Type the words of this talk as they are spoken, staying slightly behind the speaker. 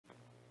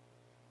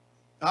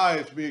Hi,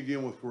 it's me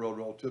again with Corel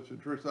Draw Tips and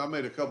Tricks. I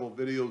made a couple of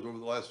videos over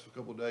the last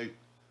couple of days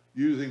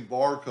using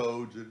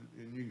barcodes,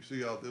 and you can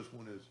see how this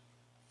one is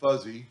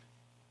fuzzy.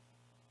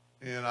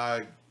 And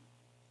I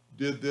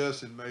did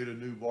this and made a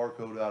new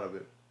barcode out of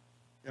it.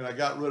 And I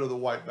got rid of the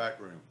white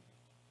background.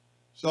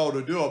 So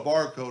to do a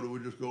barcode, we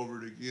just go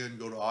over it again,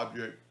 go to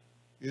Object,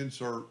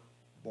 Insert,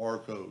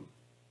 Barcode.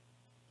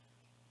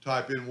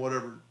 Type in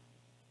whatever,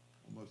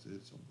 I must have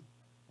hit something.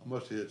 I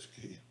must have hit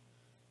scan,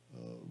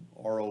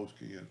 RO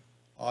scan.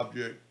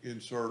 Object,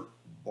 insert,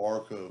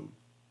 barcode.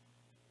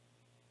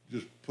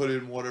 Just put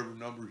in whatever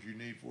numbers you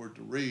need for it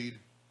to read,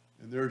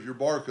 and there's your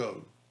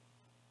barcode.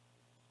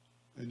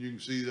 And you can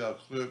see how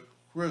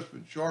crisp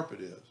and sharp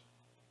it is.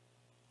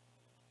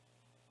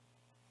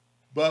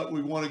 But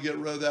we want to get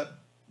rid of that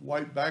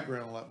white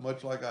background,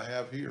 much like I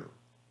have here.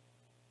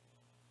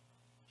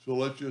 So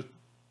let's just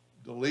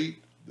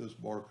delete this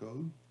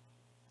barcode.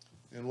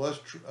 And let's,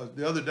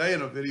 the other day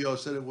in a video I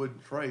said it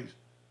wouldn't trace,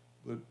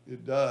 but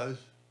it does.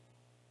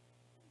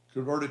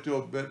 Convert it to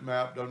a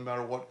bitmap, doesn't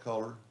matter what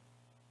color.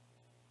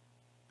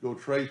 Go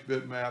trace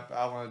bitmap,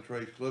 outline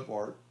trace, clip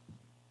art.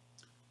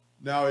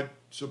 Now it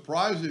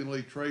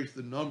surprisingly traced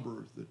the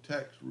numbers, the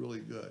text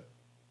really good.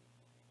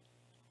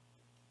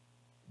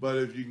 But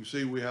as you can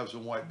see, we have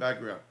some white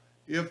background.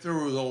 If there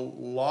was a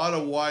lot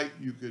of white,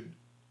 you could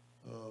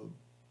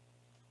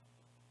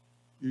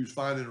use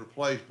find and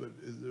replace, but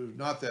there's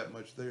not that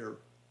much there.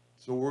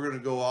 So we're going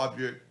to go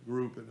object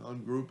group and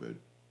ungroup it.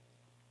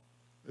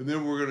 And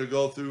then we're going to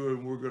go through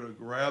and we're going to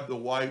grab the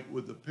white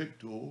with the pick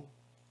tool.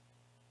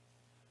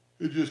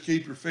 You just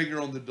keep your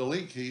finger on the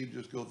delete key and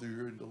just go through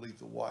here and delete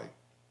the white.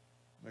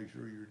 Make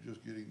sure you're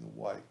just getting the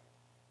white.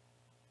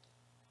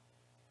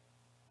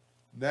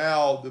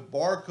 Now the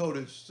barcode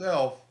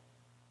itself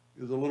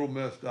is a little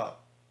messed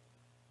up.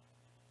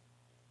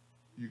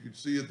 You can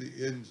see at the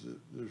ends that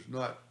there's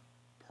not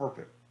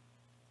perfect.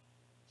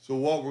 So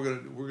what we're going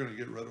to do, we're going to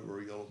get rid of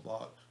our yellow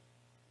box.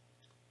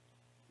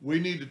 We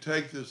need to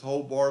take this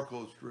whole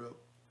barcode strip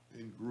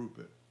and group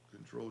it,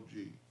 Control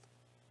G.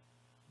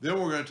 Then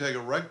we're going to take a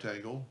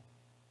rectangle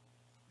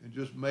and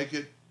just make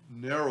it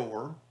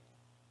narrower,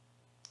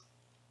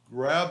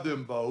 grab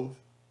them both,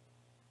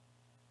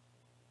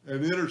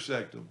 and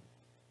intersect them.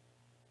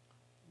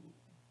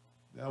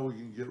 Now we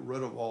can get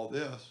rid of all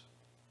this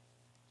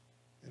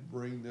and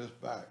bring this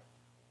back.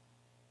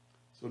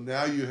 So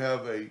now you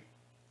have a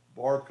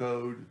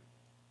barcode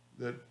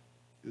that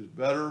is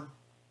better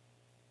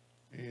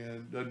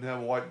and doesn't have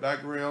a white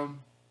background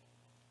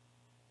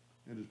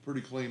and it's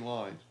pretty clean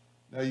lines.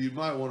 Now you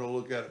might want to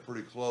look at it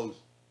pretty close,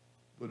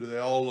 but they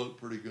all look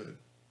pretty good.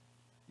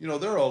 You know,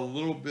 they're a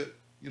little bit,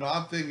 you know,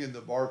 I'm thinking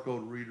the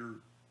barcode reader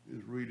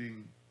is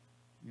reading,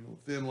 you know,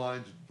 thin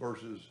lines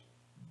versus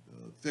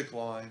thick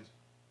lines.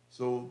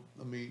 So,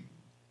 I mean,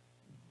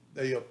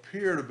 they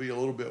appear to be a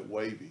little bit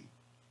wavy,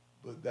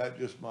 but that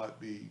just might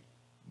be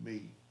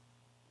me.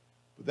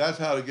 But that's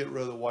how to get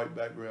rid of the white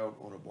background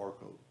on a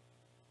barcode.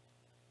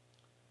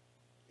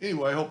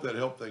 Anyway, I hope that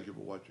helped. Thank you for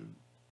watching.